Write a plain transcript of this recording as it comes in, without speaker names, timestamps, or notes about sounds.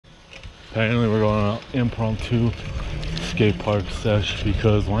Apparently we're going on an impromptu skate park sesh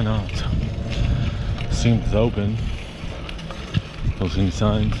because why not? Seems open. Don't see any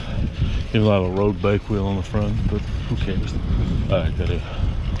signs. Even a road bike wheel on the front, but who cares? Alright, gotta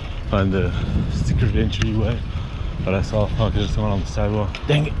find the secret entryway. But I saw there's someone on the sidewalk.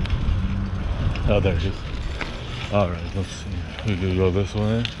 Dang it! Oh, there it is. Alright, let's see. We could go this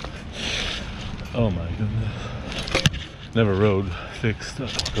way. Oh my goodness. Never rode fixed.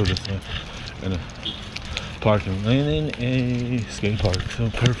 Go this way. In a parking lane in a skate park. So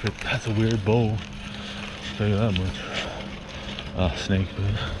perfect. That's a weird bowl. I'll tell you that much. Ah, snake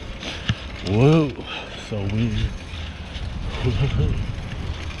pit. Whoa, so weird.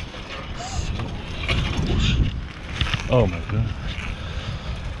 Oh my god.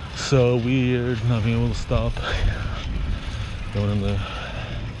 So weird not being able to stop. Going in the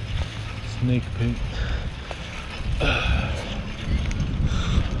snake pit.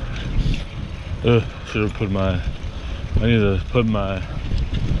 Should have put my, I need to put my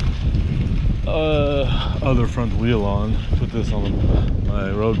other front wheel on, put this on my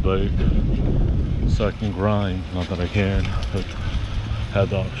road bike so I can grind. Not that I can, but had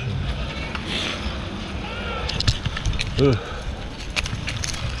the option.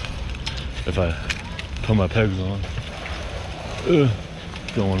 If I put my pegs on,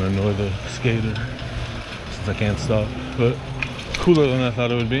 don't want to annoy the skater since I can't stop, but cooler than I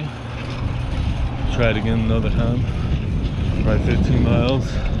thought it would be. Try it again another time. Ride 15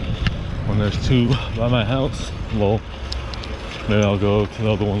 miles when there's 2 by my house. Well, maybe I'll go to the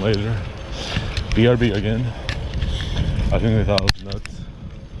other one later. BRB again. I think they thought I was nuts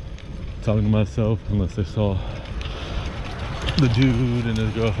talking to myself, unless they saw the dude and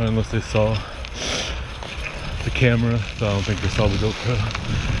his girlfriend, unless they saw the camera. So I don't think they saw the GoPro.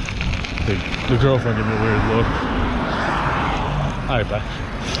 The girlfriend gave me a weird look. Alright,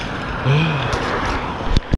 bye.